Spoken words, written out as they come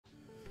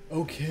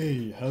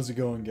Okay, how's it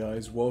going,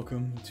 guys?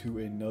 Welcome to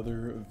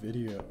another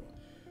video.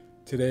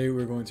 Today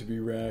we're going to be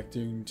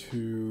reacting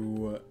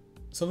to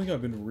something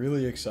I've been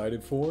really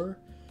excited for.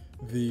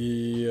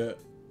 The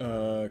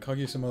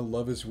Kaguya-sama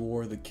Love is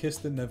War, The Kiss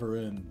That Never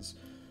Ends.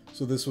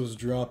 So this was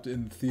dropped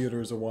in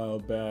theaters a while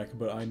back,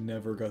 but I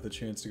never got the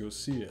chance to go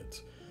see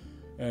it.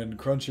 And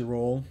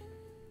Crunchyroll,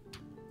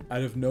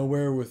 out of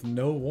nowhere with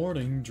no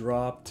warning,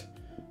 dropped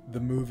the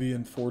movie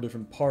in 4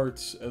 different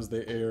parts as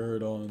they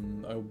aired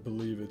on, I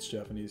believe it's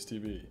Japanese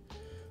TV.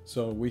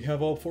 So we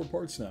have all 4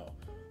 parts now.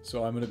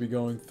 So I'm going to be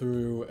going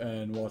through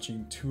and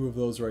watching 2 of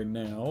those right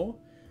now,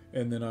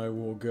 and then I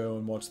will go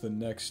and watch the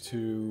next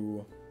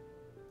 2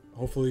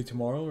 hopefully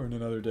tomorrow or in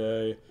another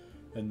day,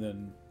 and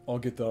then I'll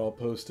get that all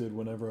posted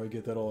whenever I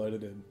get that all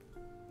edited.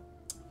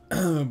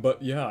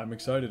 But yeah, I'm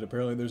excited.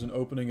 Apparently there's an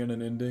opening and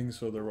an ending,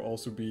 so there will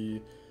also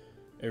be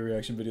a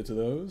reaction video to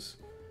those.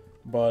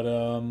 But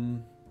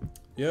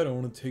yeah, I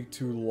don't want to take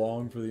too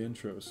long for the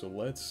intro, so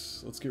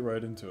let's get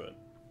right into it.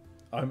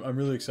 I'm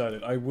really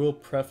excited. I will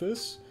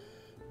preface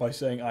by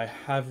saying I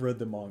have read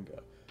the manga,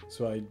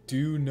 so I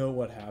do know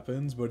what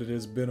happens, but it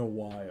has been a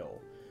while.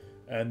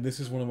 And this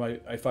is one of my,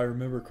 if I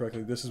remember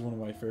correctly, this is one of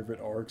my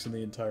favorite arcs in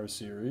the entire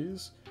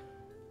series.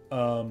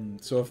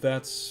 So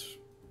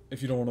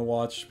if you don't want to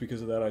watch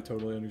because of that, I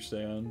totally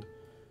understand.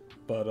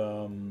 But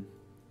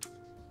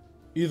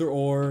either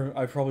or,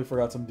 I probably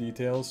forgot some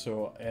details,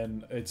 so,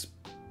 and it's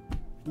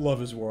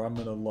Love is War. I'm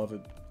gonna love it.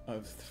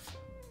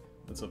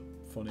 That's a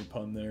funny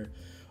pun there.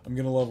 I'm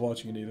gonna love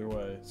watching it either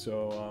way.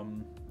 So,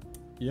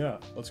 yeah,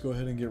 let's go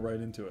ahead and get right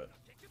into it.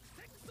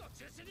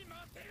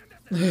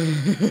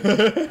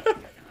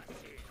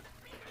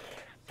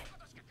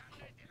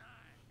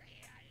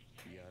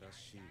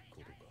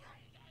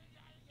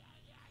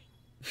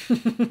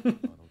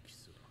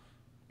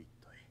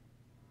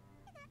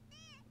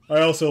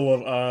 I also love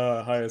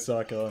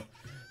Hayasaka.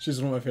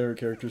 She's one of my favorite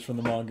characters from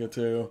the manga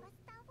too.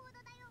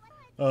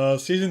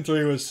 Season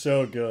 3 was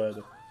so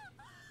good.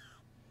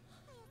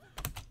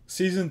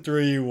 Season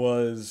 3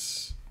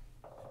 was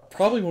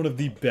probably one of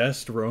the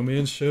best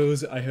romance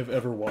shows I have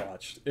ever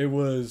watched. It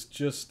was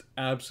just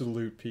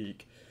absolute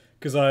peak.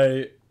 Because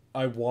I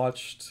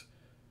watched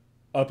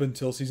up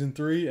until Season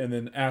 3, and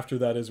then after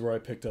that is where I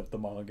picked up the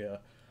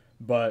manga.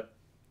 But,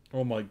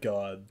 oh my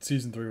god,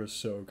 Season 3 was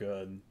so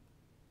good.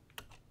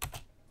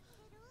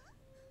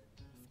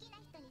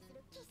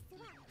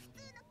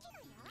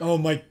 Oh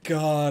my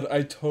god,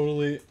 I'm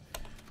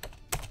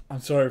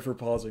sorry for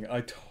pausing.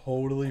 I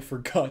totally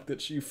forgot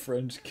that she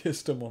French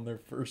kissed him on their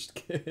first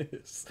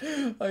kiss.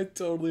 I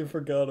totally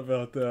forgot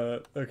about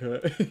that.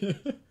 Okay.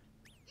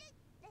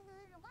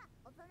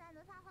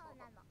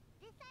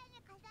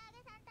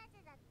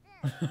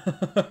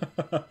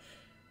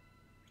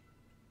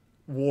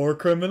 War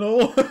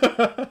criminal?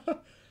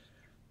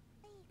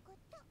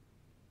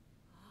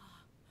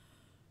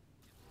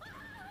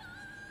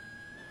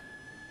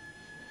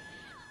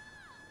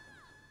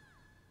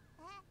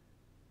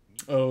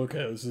 Oh,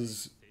 okay, this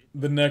is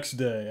the next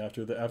day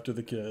after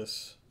the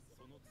kiss.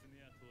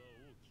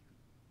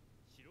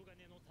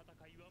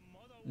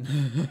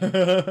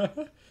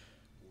 The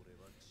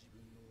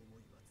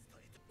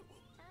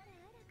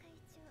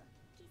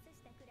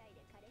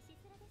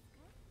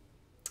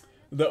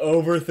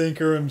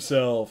overthinker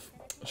himself,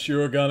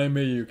 Shirogane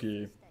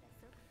Miyuki,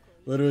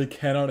 literally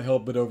cannot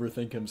help but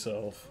overthink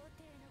himself.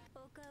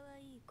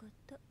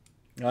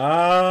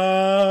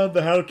 Ah,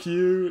 how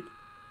cute.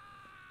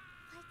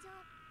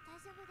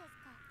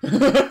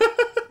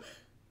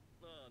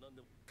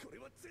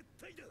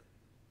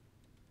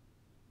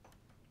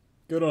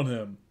 Good on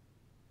him.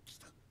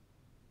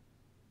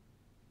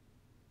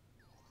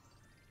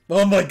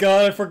 Oh my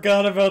god, I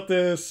forgot about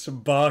this.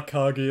 Ba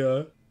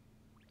Kaguya.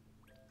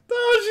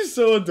 Oh, she's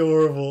so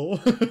adorable.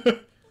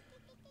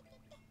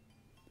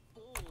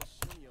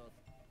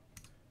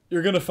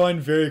 You're gonna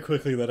find very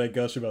quickly that I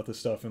gush about this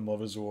stuff in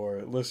Love is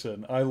War.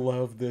 Listen, I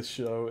love this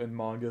show and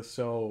manga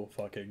so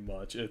fucking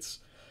much. It's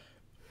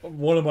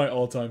one of my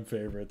all-time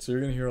favorites. So you're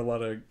gonna hear a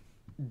lot of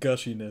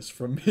gushiness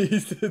from me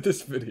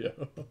this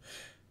video.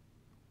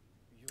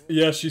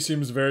 Yeah, she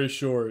seems very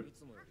short.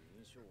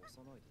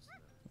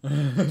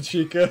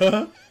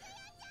 Chica.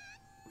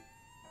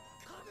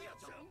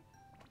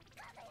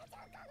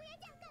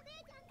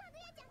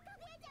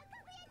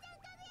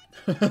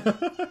 Look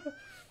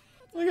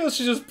how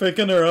she's just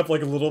picking her up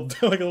like a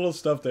little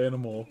stuffed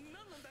animal.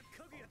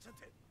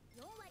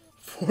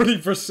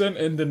 40%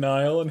 in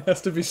denial and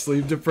has to be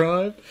sleep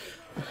deprived.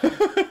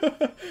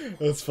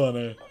 That's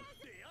funny.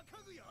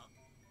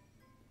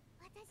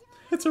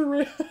 It's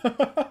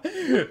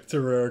a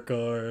rare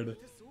card.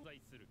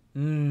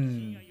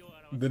 The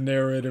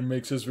narrator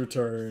makes his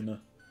return.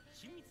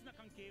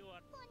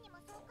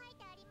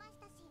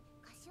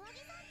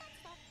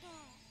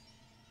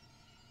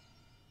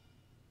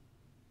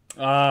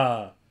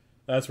 Ah,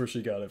 that's where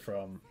she got it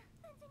from.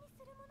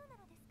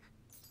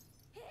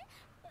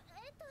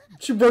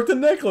 She broke the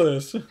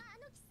necklace.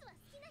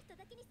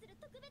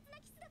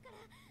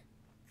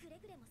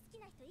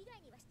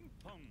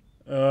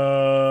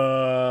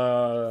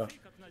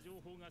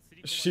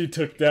 She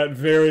took that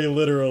very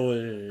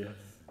literally.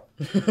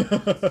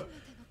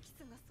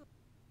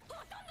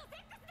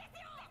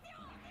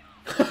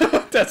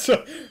 That's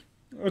a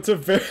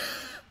very...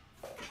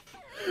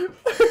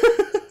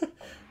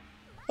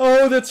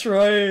 Oh, that's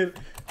right.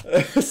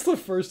 It's the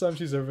first time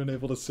she's ever been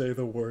able to say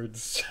the word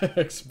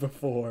sex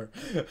before.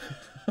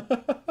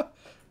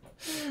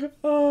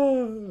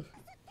 Oh.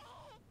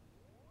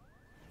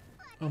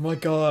 Oh my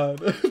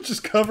god.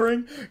 Just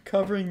covering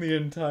the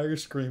entire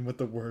screen with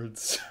the word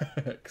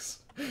sex.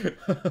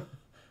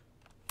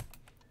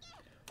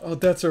 Oh,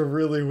 that's a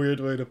really weird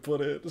way to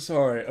put it.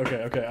 Sorry.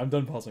 Okay, I'm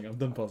done pausing.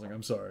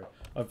 I'm sorry.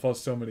 I've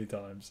paused so many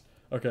times.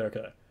 Okay.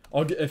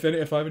 I'll get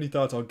if I have any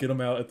thoughts, I'll get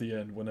them out at the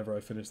end whenever I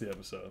finish the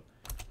episode.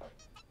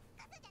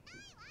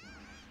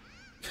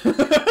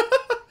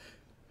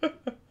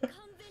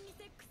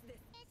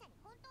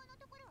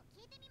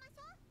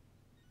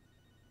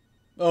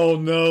 Oh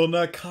no,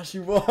 not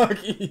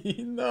Kashiwagi.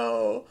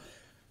 No.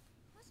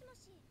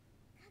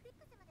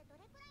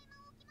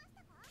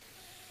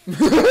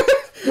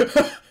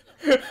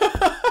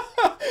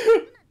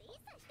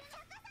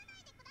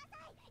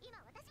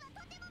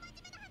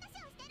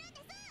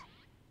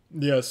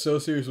 Yeah, so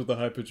serious with the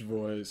high-pitched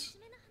voice.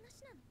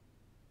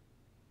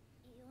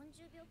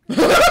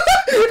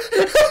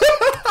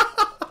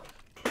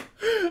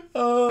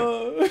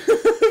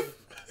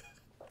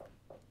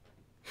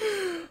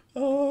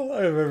 Oh,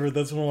 I remember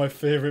that's one of my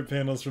favorite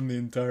panels from the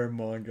entire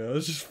manga.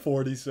 It's just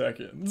 40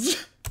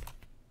 seconds.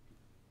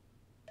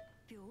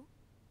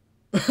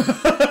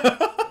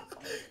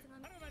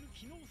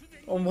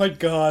 Oh my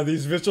god,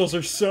 these visuals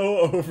are so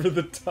over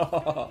the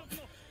top.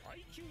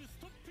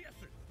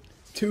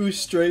 2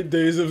 straight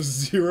days of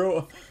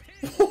 0.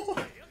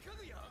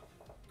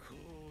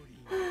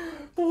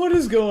 What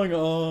is going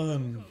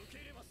on?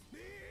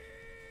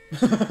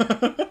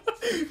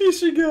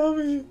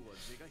 Ishigami.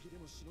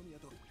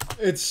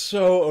 It's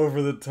so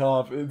over the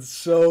top. It's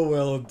so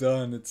well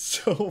done. It's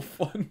so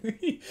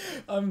funny.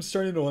 I'm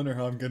starting to wonder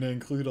how I'm going to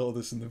include all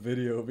this in the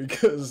video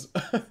because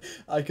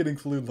I could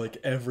include like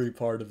every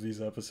part of these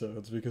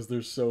episodes because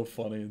they're so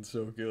funny and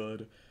so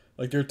good.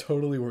 Like they're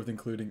totally worth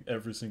including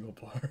every single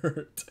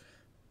part.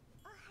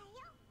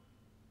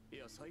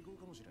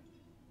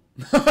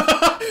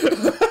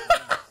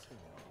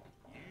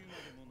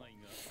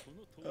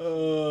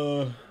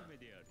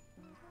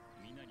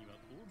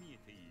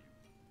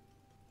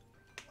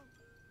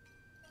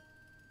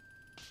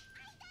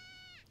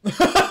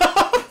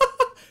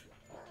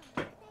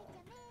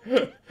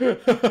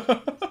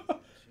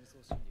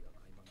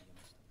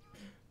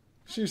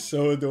 She's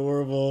so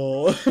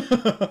adorable.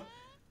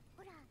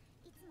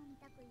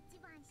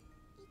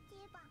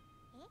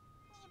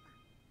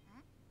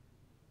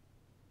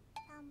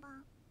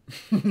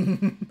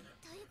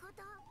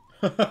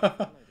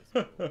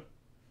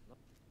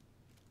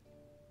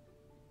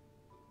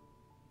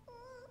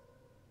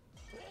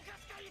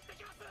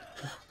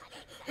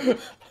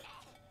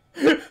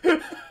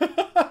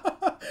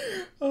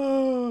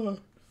 Oh.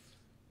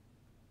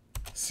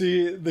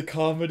 See, the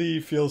comedy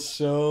feels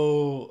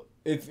so...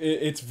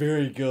 It's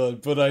very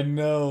good, but I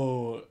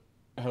know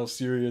how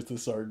serious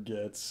this art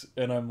gets,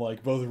 and I'm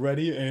like both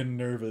ready and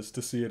nervous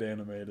to see it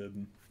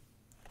animated.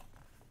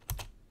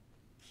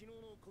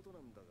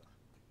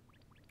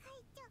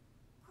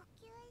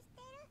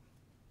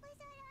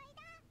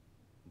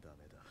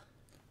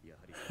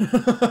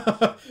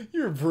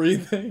 You're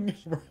breathing.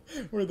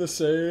 We're the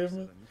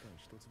same.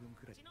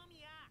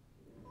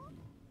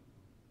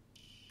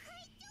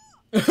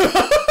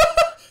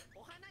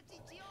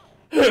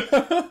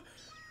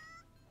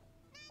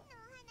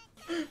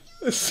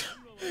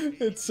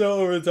 It's so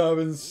over the top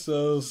and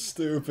so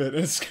stupid.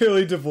 It's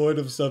clearly devoid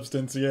of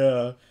substance,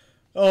 yeah.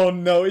 Oh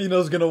no,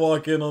 Ino's gonna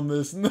walk in on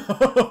this.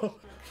 No!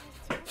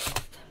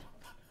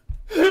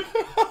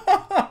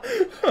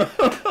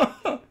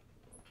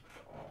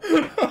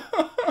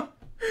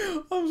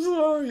 I'm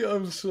sorry.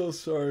 I'm so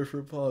sorry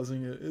for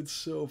pausing it. It's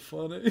so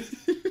funny.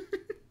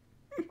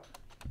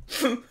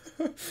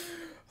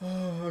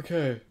 Oh,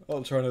 okay.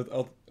 I'll try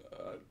to...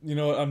 you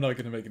know what? I'm not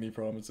gonna make any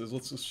promises.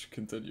 Let's just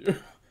continue.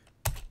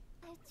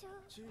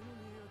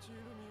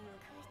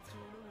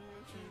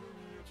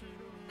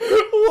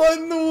 What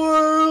in the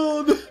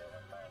world?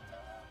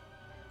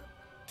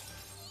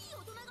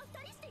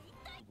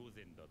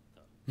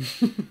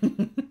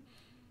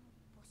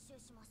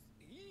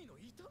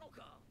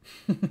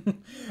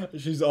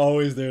 She's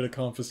always there to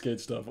confiscate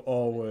stuff,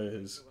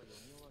 always.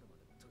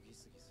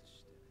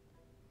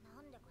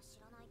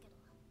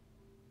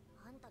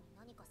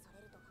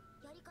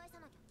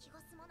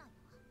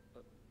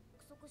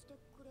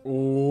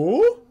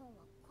 Oh?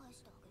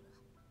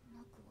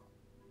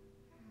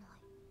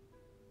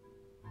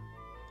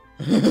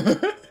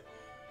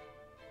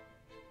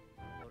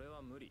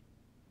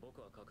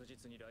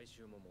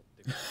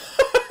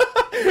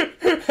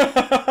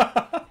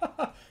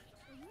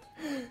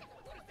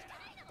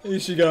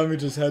 Ishigami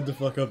just had to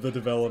fuck up the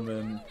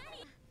development.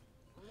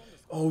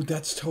 Oh,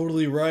 that's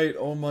totally right.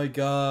 Oh my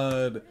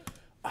god.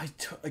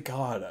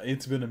 God,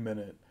 it's been a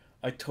minute.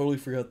 I totally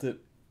forgot that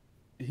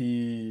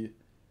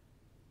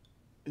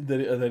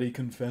that he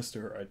confessed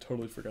to her. I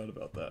totally forgot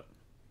about that.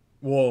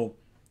 Well,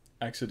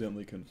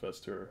 accidentally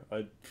confessed to her.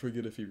 I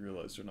forget if he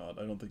realized or not.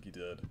 I don't think he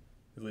did.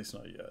 At least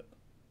not yet.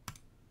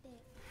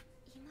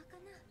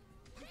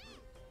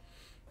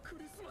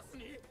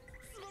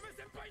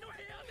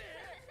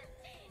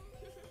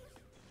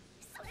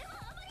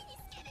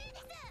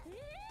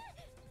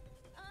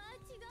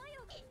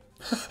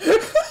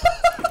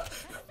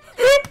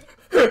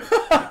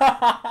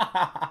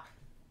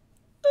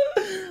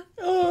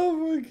 Oh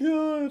my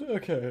god.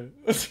 Okay.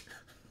 It's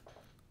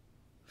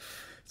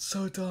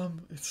so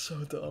dumb. It's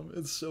so dumb.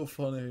 It's so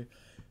funny.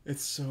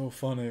 It's so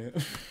funny.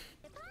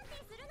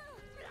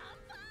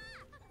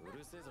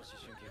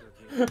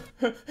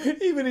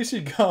 Even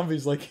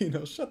Ishigami's like, you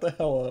know, shut the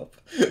hell up.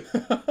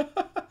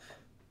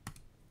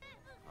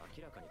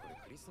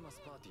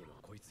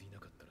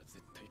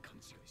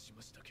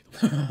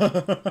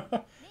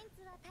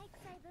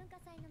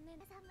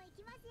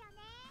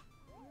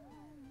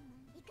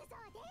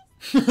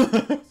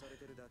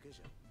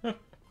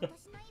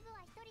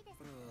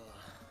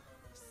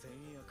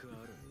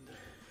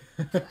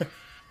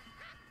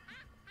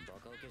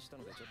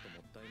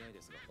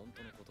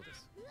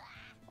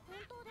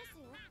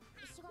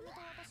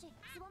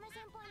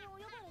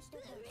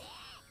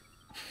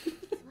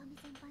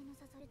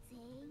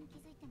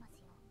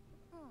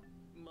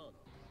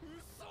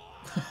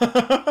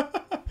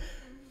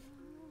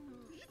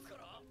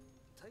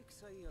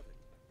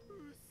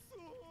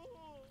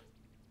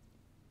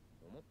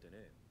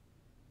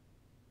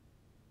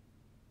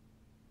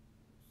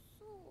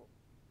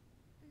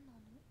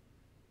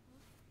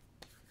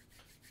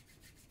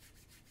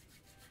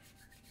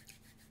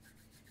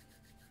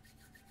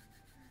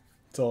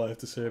 That's all I have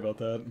to say about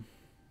that.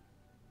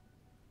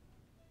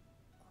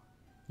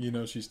 You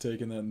know she's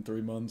taking that in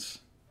 3 months.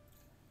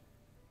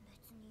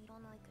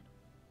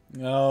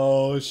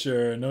 Oh,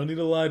 sure. No need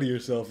to lie to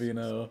yourself, you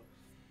know.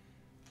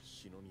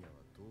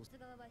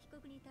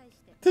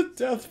 The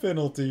death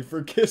penalty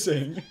for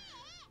kissing.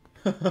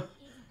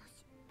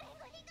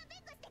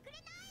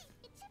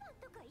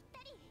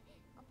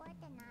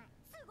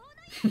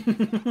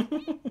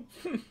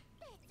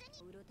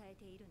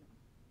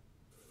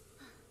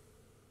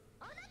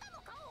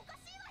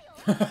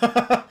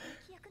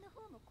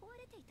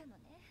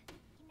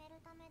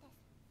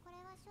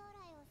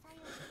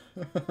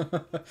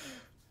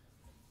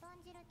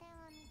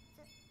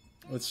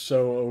 It's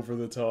so over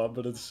the top,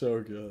 but it's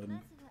so good.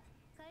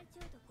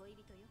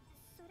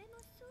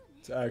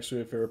 It's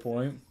actually a fair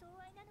point.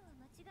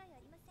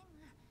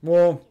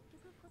 Well,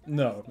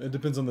 no, it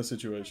depends on the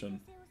situation.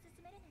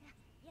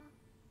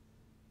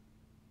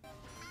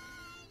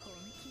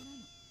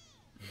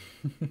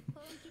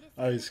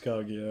 Ice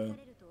Kaguya.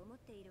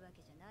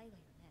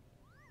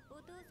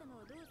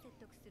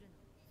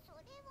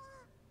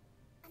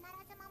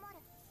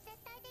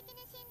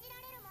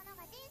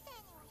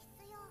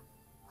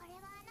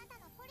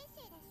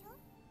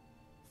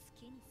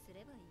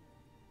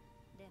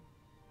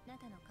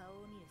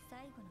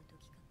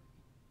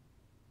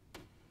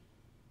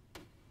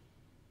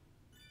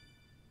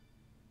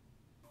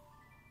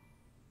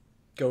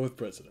 Go with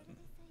president.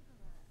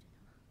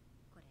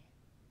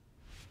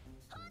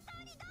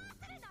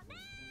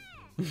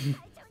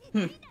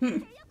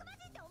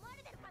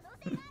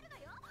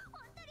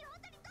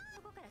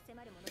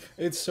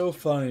 It's so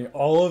funny.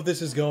 All of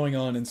this is going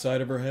on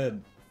inside of her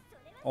head.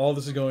 All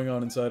this is going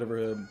on inside of her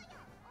head.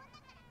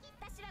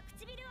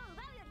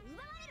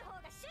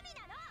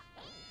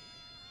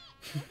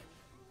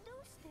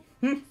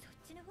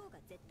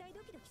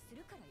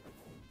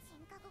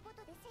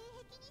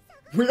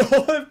 We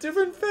all have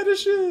different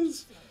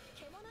fetishes!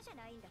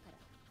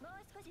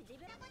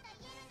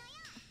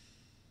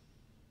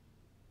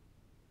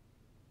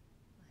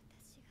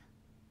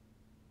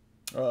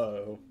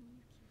 Uh-oh.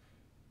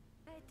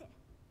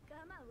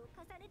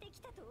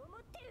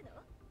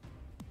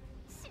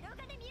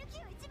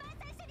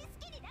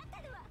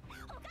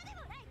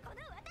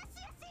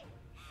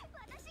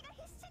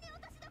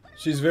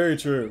 She's very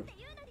true.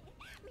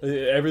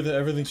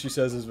 Everything she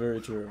says is very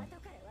true.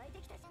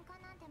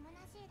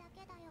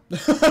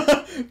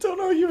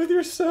 Don't argue with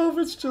yourself,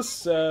 it's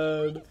just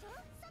sad.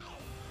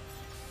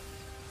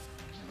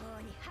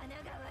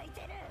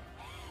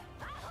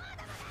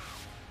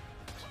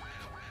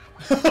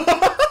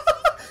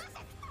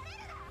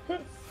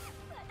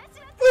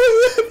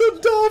 The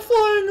doll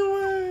flying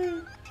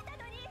away!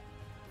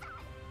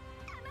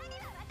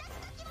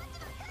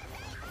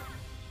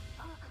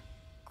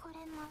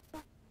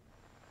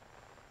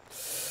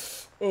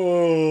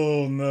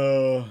 Oh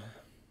no.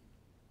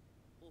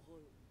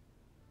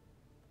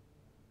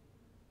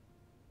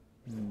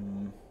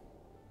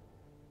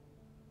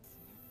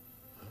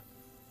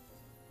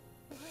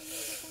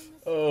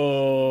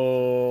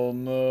 Oh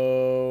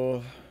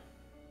no.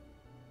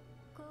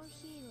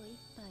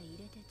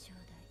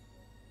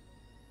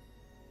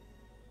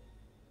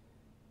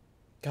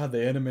 God,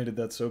 they animated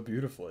that so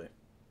beautifully.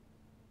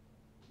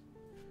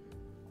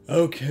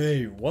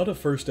 Okay, what a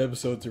first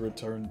episode to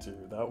return to.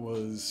 That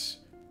was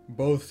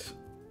both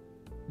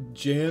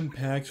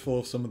jam-packed full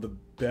of some of the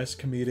best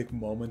comedic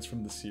moments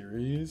from the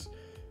series,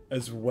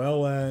 as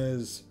well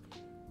as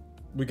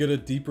we get a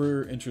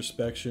deeper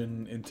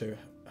introspection into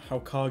how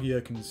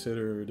Kaguya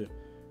considered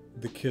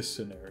the kiss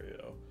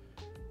scenario.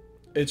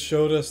 It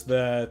showed us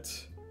that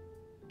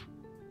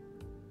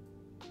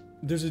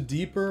there's a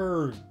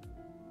deeper...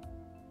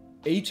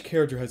 Each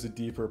character has a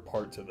deeper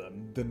part to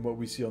them than what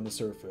we see on the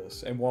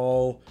surface. And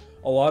while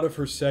a lot of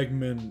her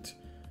segment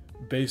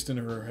based in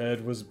her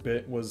head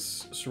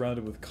was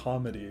surrounded with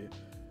comedy,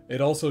 it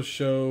also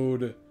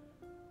showed...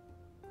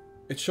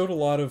 It showed a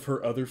lot of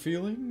her other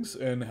feelings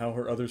and how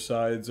her other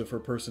sides of her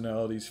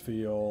personalities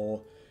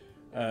feel.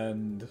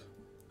 And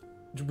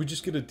we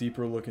just get a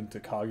deeper look into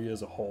Kaguya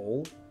as a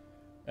whole.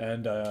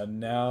 And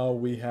now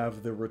we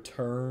have the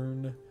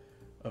return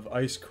of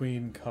Ice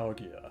Queen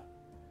Kaguya.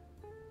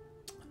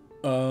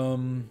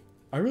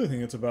 I really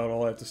think that's about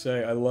all I have to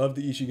say. I love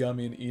the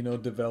Ishigami and Ino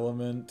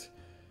development.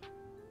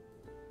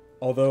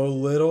 Although a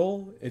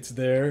little, it's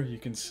there, you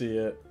can see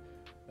it.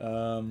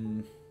 I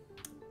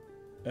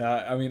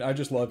mean, I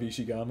just love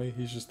Ishigami.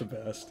 He's just the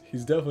best.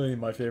 He's definitely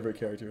my favorite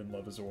character in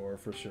Love is War,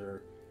 for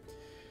sure.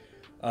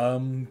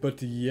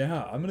 But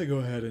yeah, I'm gonna go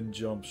ahead and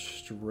jump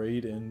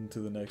straight into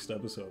the next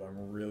episode.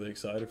 I'm really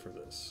excited for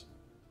this.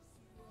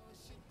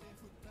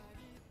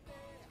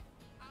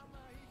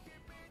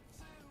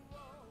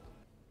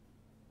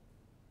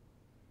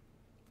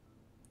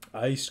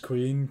 Ice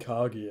Queen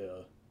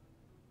Kaguya.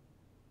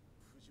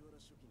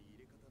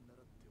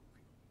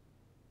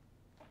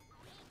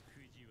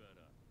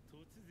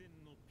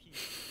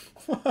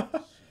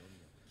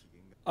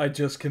 I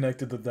just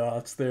connected the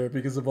dots there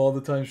because of all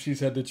the times she's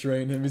had to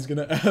train him. He's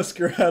gonna ask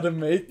her how to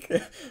make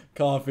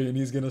coffee and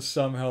he's gonna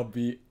somehow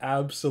be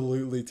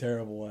absolutely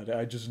terrible at it.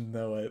 I just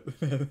know it.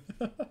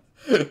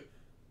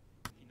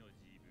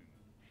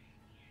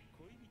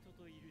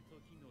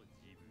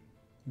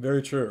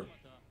 Very true.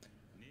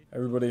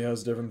 Everybody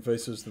has different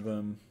faces to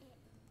them.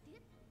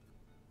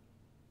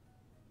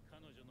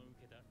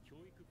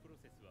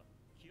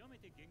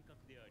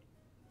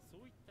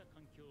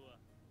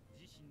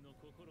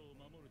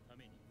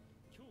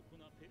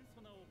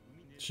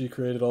 She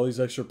created all these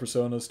extra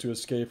personas to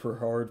escape her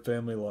hard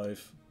family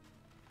life.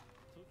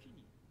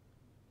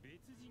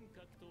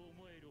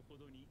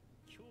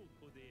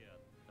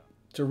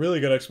 It's a really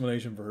good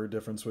explanation for her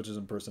different switches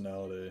in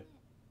personality.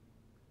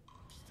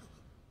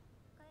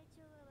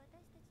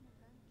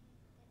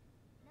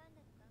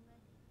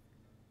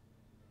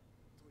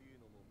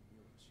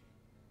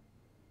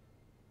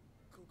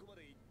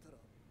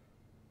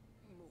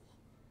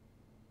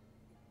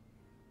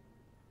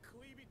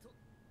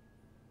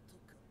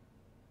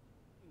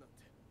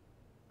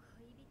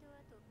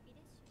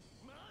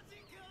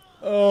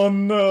 Oh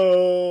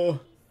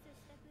no!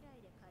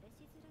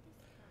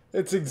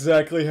 It's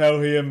exactly how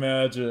he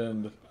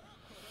imagined.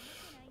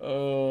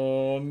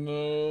 Oh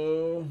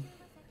no.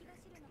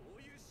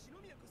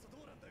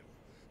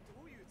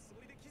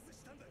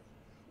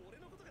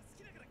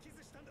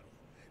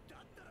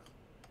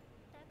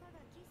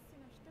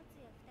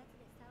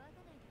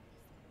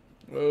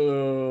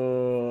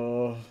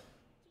 Oh.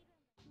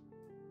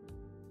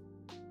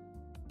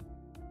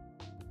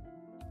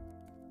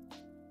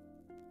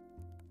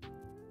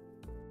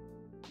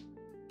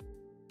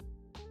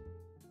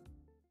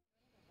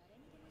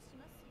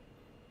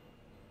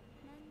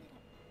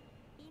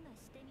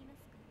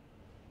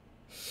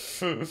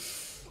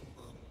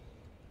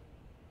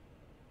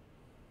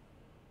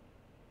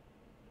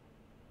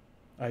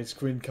 Ice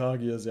Queen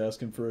Kaguya's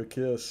asking for a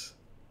kiss.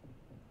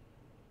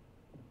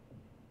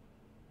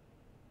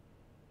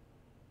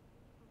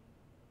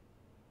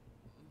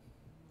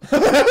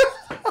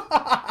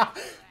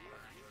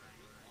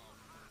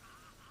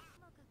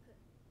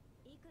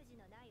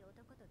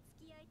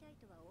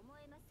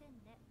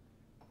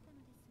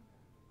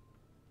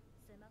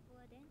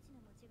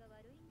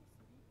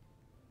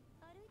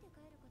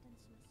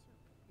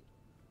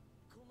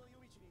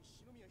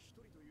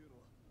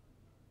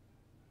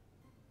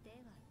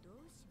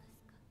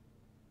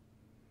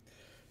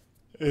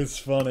 It's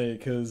funny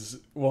because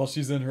while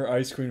she's in her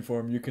Ice Queen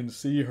form, you can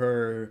see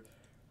her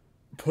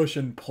push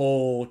and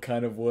pull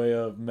kind of way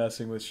of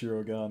messing with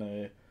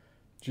Shirogane.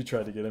 She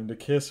tried to get him to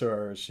kiss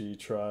her. She's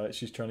trying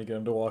to get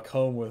him to walk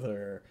home with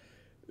her.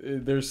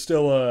 There's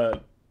still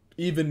a...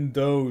 Even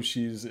though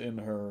she's in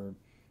her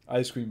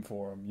Ice Cream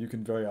form, you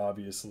can very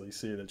obviously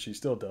see that she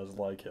still does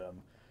like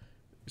him.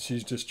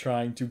 She's just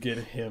trying to get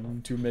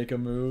him to make a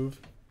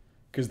move.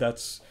 Because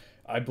that's...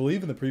 I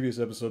believe in the previous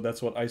episode,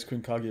 that's what Ice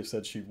Queen Kaguya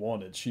said she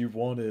wanted. She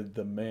wanted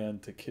the man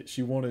to kiss...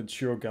 She wanted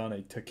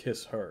Shirogane to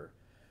kiss her,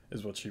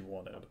 is what she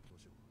wanted.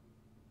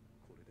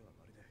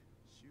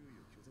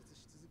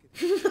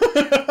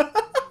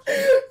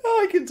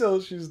 I can tell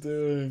what she's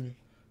doing.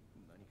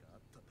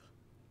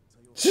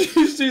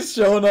 She's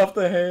showing off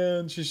the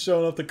hands. She's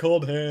showing off the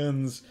cold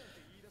hands.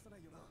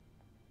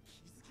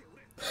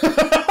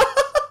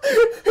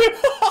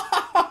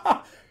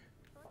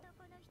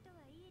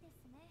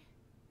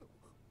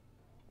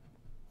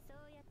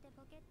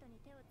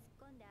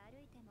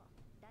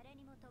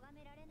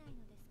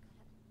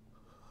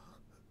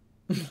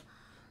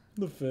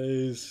 The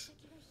face.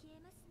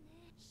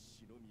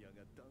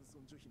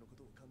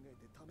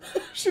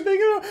 She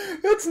thinking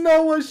that's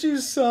not what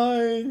she's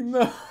saying.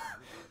 No.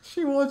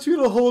 She wants you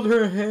to hold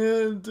her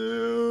hand,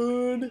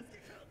 dude.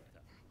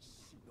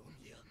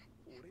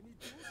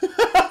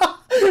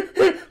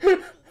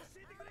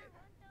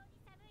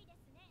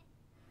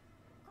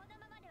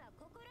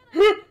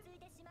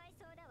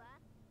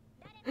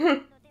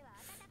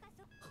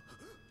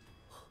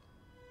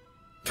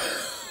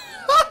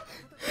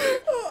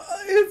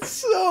 It's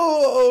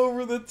so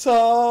over the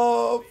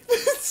top.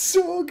 It's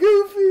so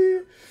goofy.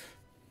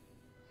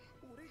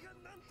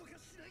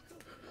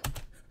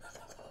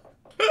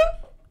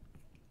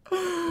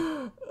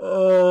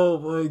 Oh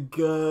my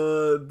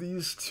god,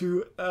 these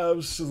two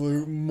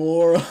absolute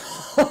morons.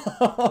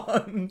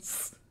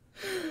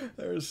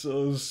 They're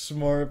so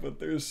smart, but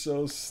they're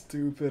so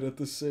stupid at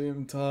the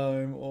same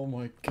time. Oh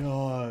my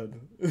god.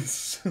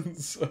 It's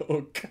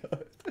so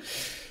good.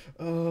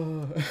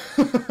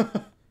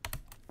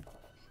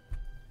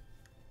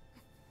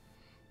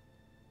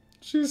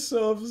 She's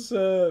so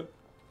upset.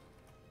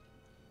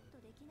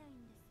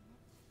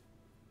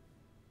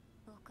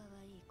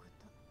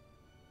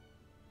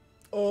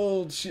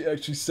 Oh, she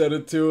actually said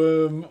it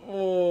to him.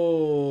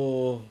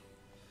 Oh.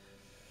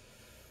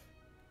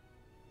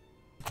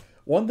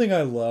 One thing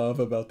I love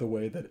about the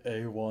way that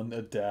A1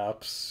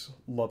 adapts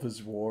Love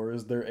is War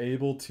is they're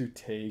able to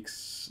take,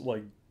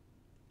 like,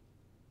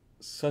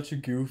 such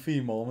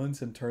goofy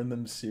moments and turn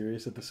them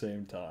serious at the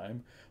same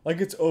time. Like,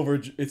 it's over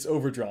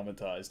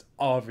dramatized,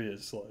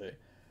 obviously.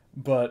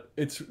 But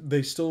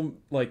they still,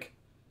 like,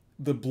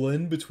 the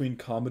blend between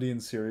comedy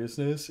and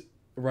seriousness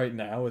right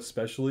now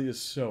especially is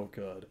so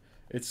good.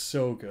 It's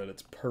so good.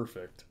 It's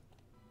perfect.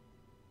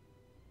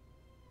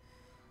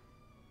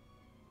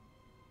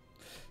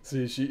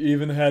 See, she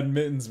even had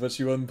mittens, but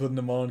she wasn't putting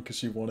them on because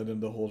she wanted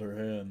him to hold her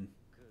hand.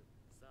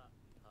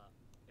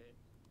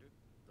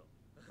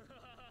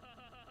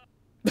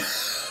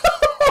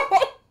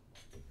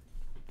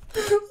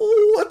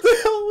 What the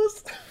hell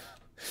was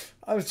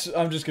that?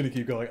 I'm just gonna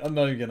keep going. I'm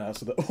not even gonna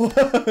ask what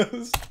that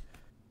was.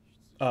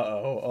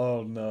 Uh-oh.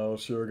 Oh no,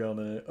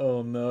 Shirogane.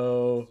 Oh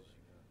no.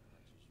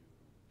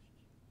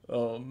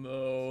 Oh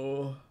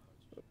no.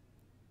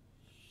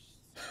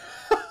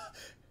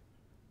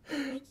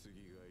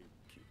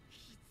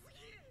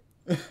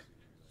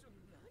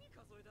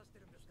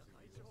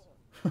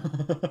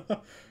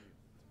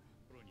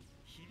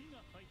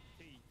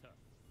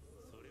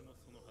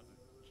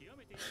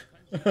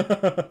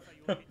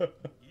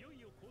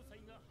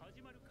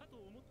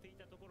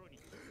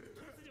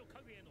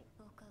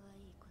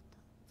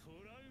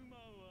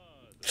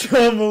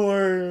 Trauma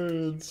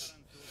words.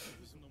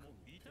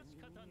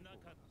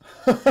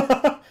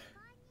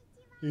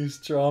 He's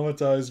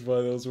traumatized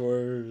by those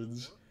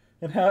words.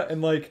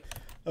 And like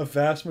a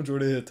vast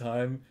majority of the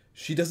time,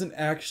 she doesn't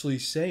actually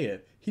say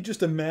it. He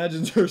just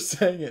imagines her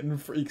saying it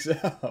and freaks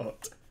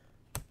out.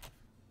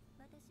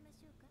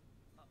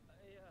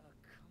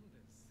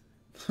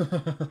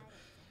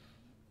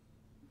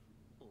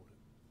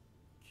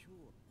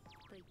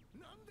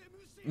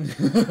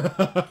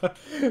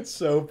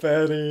 So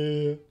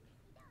petty.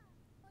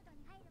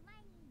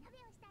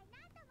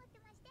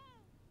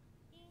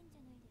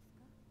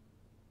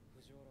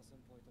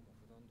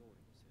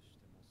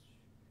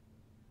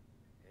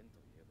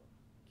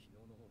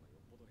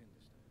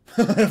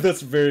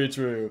 That's very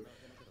true.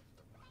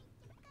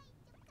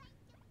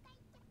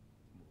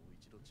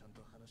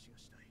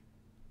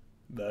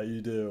 That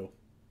you do.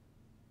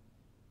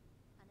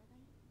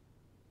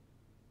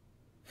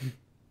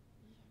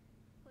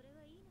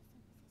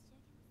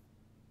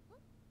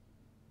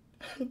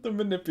 The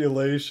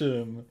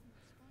manipulation.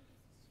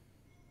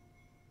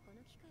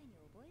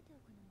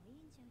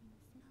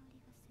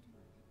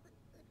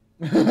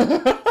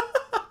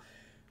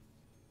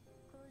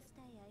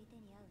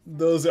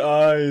 Those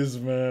eyes,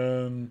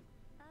 man.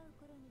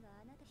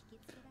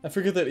 I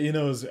forget that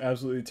Ino is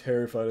absolutely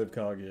terrified of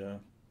Kaguya.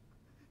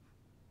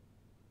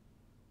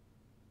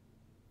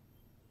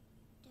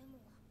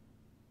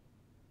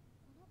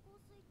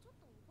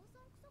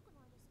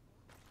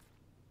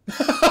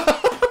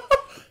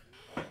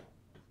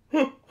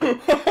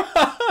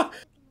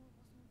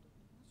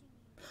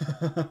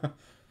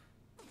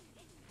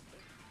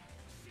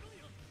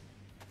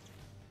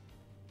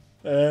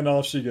 And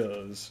off she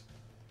goes.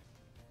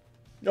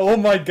 Oh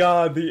my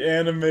god, the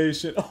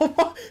animation. Oh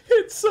my,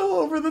 it's so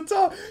over the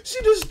top.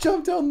 She just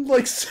jumped down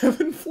like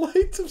 7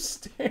 flights of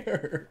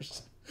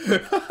stairs.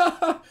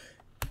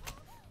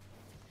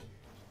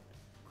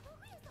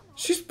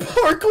 She's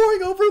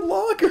parkouring over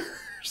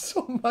lockers.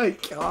 Oh my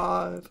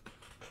god.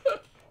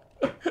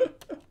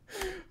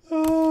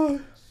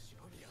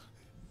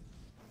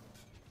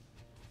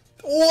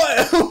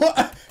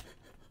 What?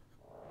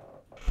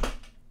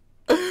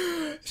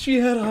 She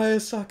had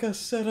Hayasaka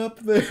set up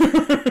there.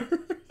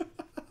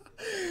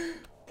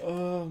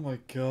 Oh my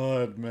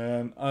god,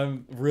 man.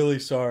 I'm really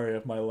sorry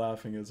if my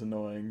laughing is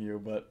annoying you,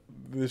 but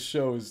this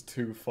show is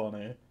too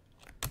funny.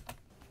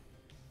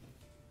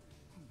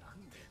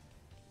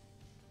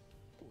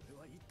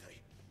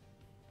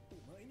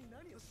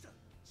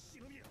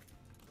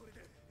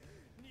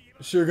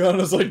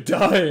 Shirogana's like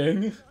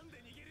dying.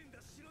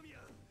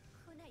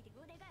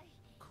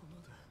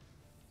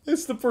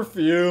 It's the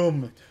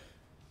perfume.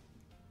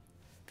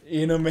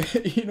 Ino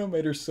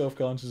made her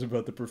self-conscious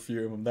about the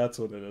perfume, and that's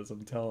what it is,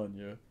 I'm telling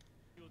you.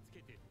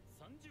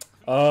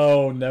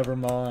 Oh, never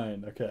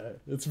mind. Okay.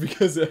 It's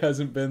because it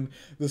hasn't been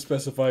the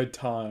specified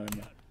time.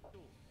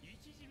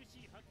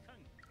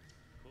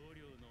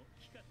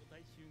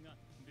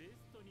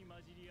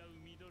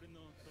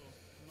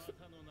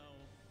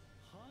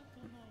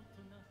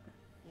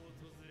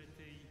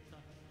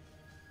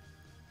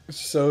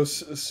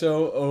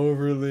 So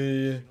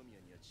overly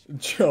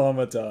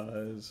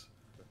traumatized.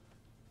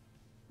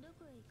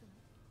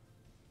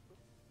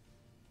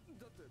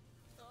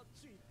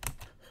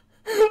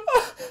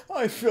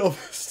 I feel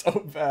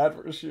so bad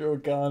for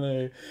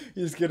Shirogane.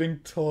 He's getting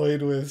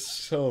toyed with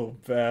so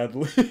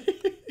badly.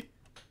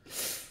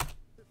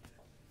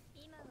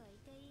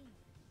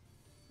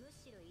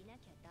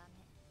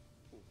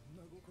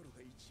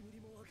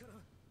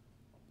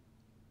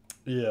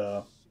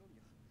 Yeah.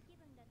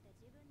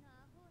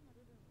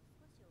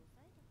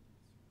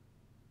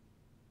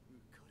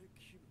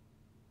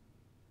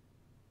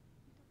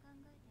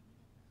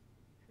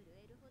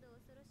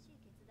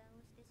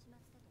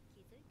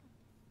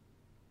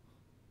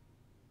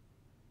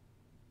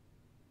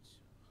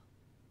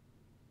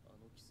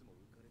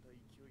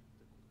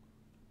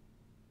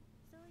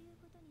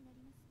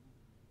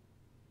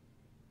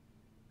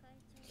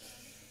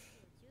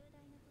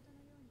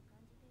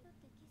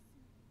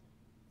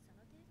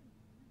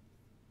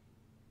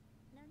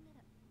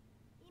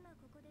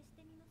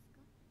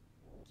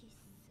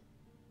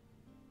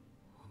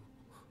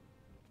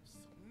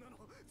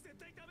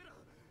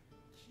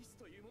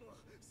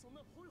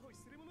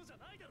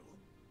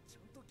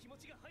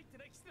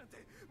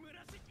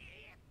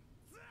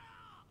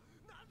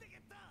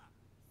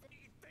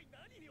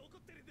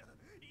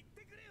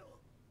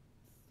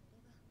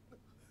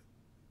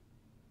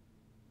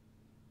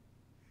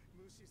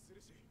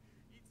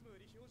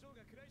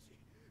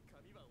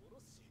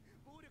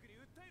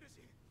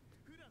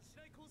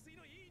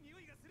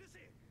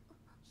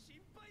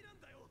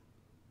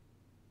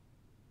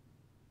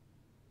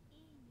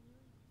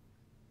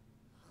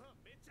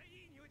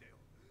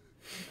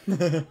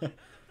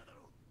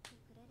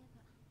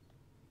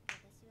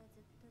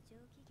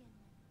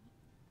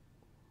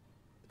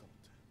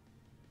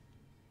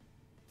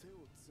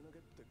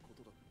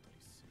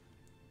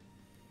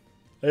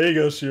 There you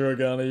go,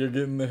 Shirogane, you're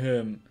getting the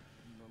hint.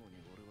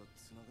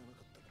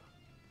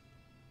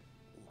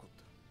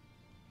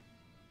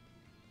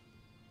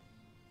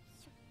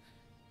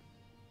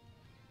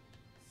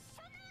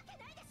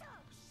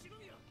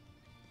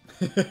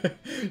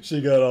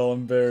 She got all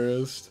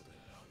embarrassed.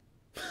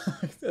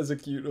 As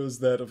cute as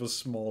that of a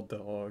small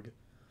dog.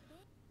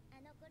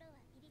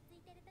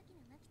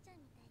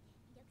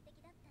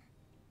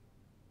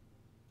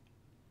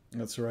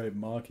 That's right,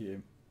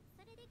 Maki.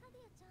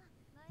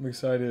 I'm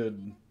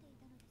excited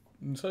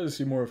to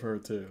see more of her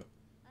too.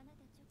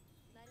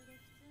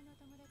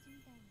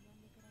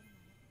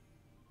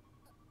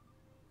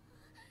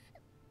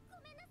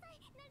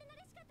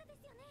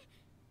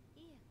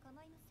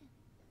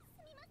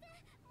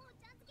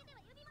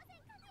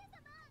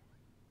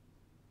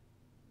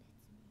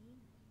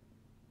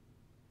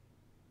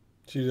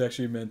 She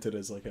actually meant it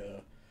as like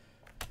a...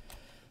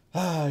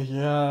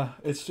 yeah,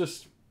 it's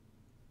just...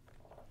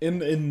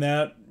 In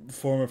that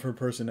form of her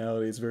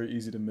personality, it's very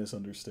easy to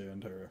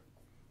misunderstand her.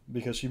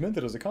 Because she meant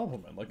it as a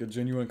compliment, like a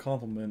genuine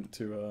compliment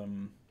to,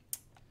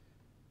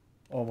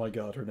 oh my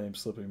god, her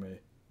name's slipping me.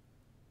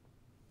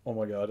 Oh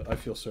my god, I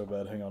feel so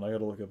bad. Hang on, I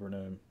gotta look up her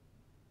name.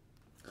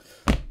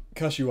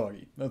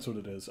 Kashiwagi, that's what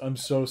it is. I'm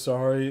so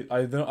sorry.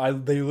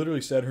 They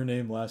literally said her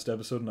name last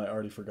episode and I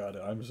already forgot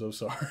it. I'm so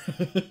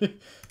sorry.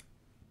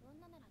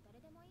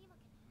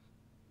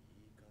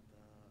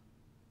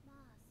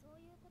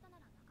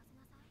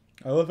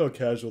 I love how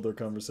casual their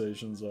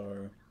conversations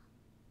are.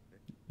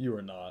 You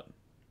are not.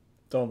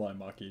 Don't lie,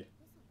 Maki.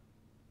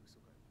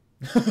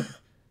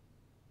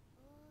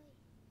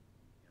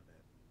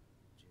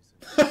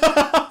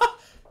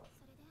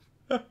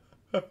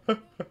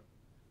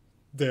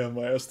 Damn,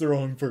 I asked the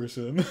wrong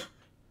person.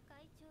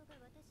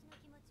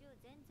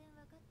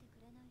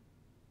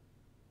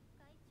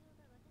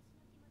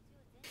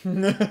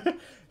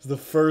 It's the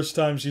first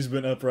time she's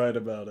been upright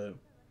about it.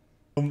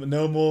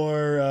 No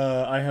more,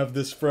 I have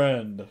this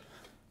friend.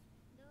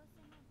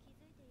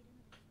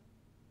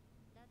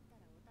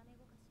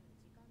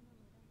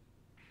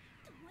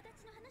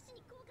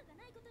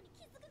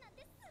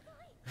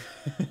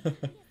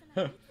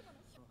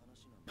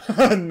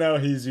 Now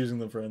he's using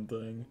the friend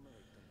thing.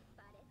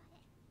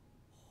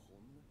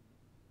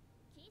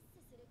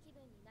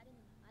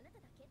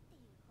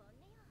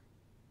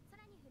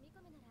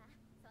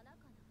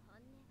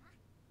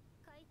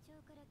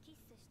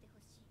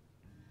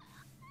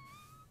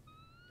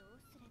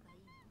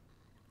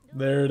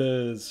 There it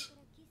is.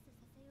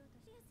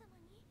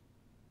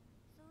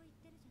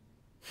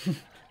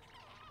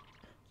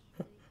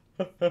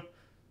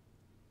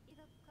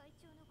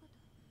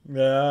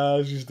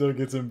 Yeah, she still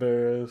gets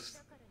embarrassed.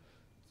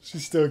 She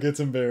still gets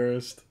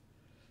embarrassed.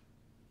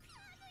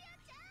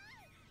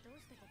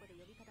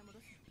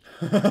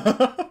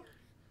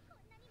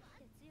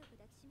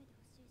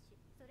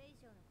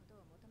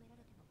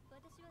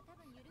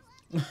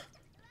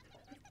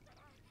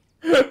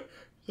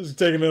 Just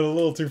taking it a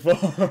little too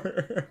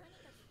far.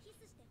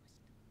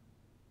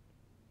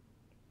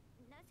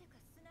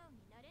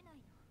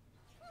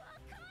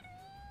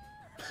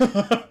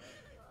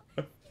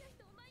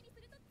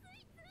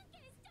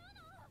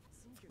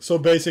 So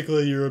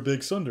basically, you're a big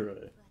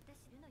tsundere.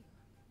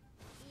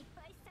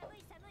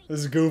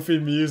 This goofy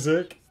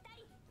music.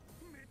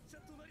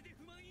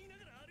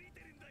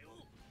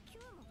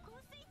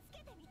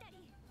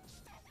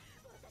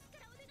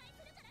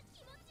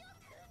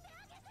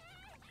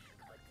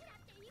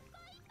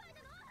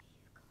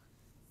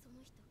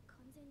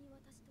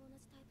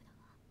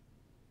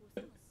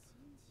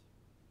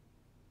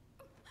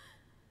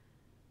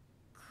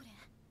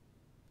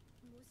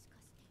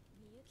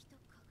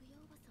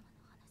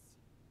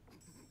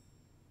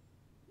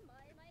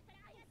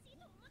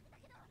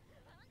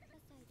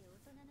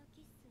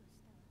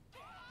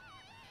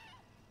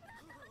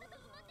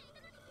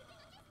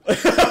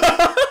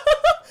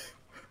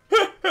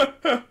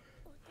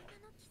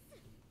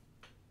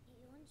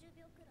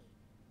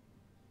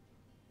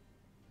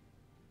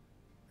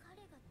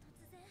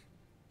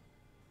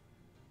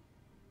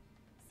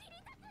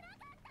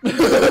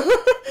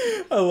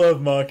 I love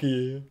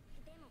Maki.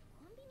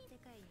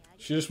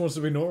 She just wants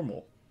to be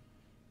normal.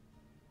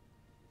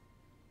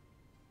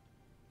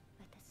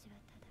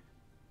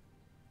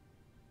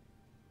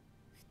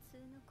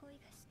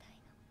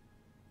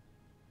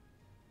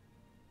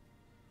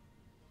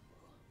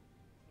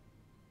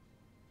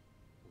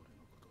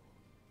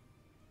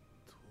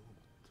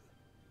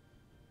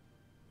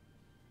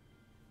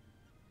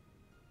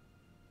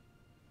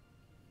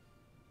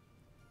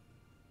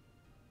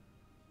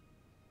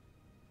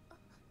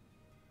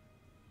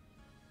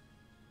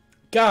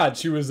 God,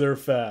 she was there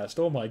fast.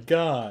 Oh my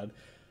god.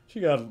 She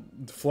got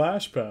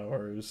flash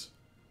powers.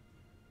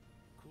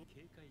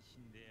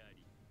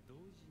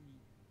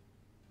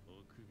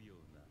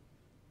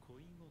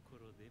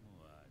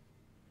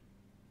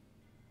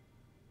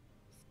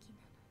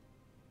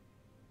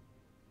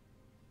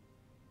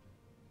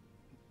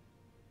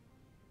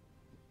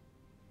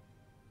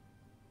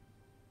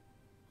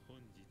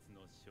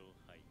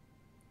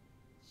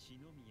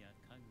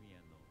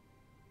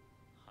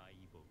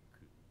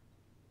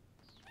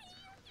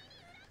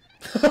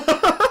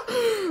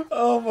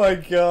 Oh my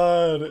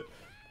god.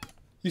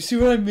 You see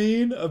what I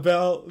mean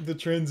about the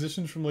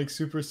transition from like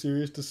super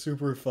serious to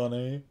super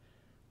funny?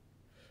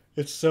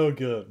 It's so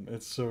good.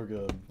 It's so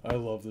good. I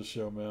love this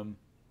show, man.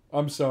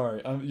 I'm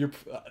sorry.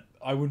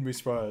 I wouldn't be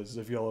surprised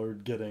if y'all are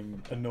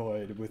getting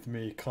annoyed with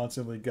me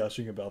constantly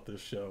gushing about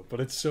this show, but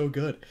it's so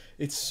good.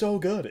 It's so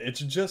good. It's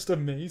just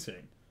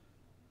amazing.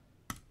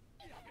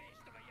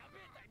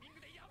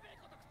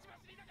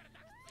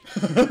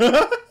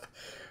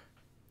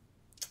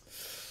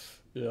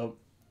 Yep.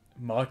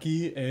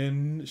 Maki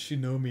and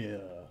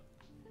Shinomiya.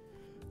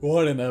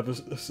 What an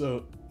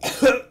episode.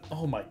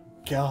 Oh my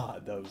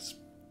god, that was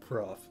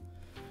rough.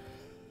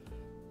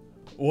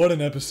 What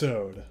an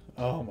episode.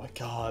 Oh my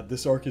god,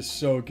 this arc is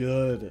so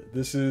good.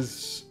 This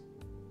is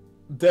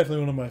definitely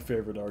one of my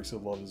favorite arcs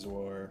of Love is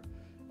War.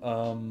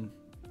 But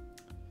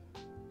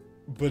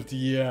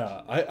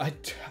yeah, I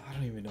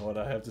don't even know what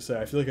I have to say.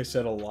 I feel like I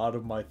said a lot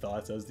of my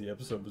thoughts as the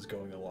episode was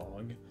going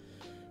along.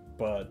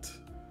 But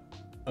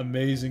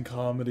amazing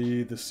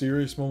comedy. The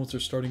serious moments are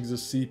starting to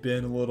seep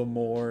in a little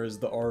more as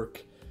the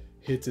arc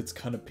hits its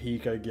kind of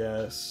peak, I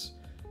guess.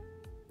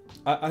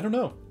 I don't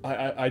know.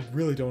 I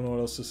really don't know what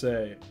else to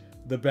say.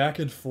 The back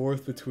and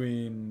forth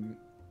between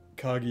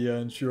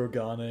Kaguya and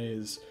Shirogane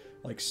is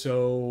like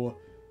so...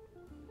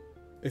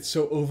 It's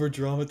so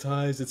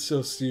over-dramatized, it's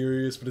so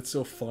serious, but it's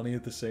so funny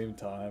at the same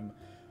time.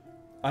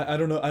 I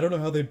don't know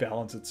how they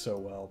balance it so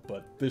well,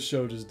 but this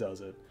show just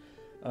does it.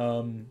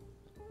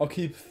 I'll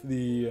keep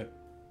the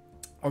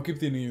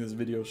ending of this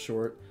video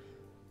short.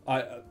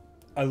 I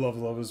love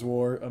Love is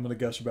War. I'm gonna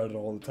gush about it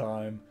all the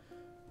time.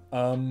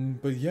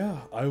 But yeah,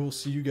 I will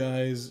see you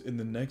guys in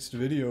the next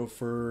video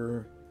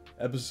for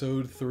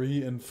episode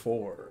 3 and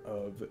 4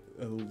 of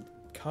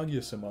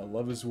Kaguya-sama,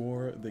 Love is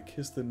War, The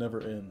Kiss That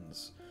Never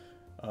Ends.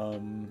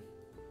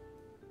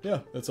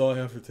 Yeah, that's all I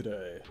have for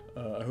today.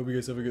 I hope you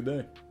guys have a good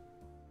day.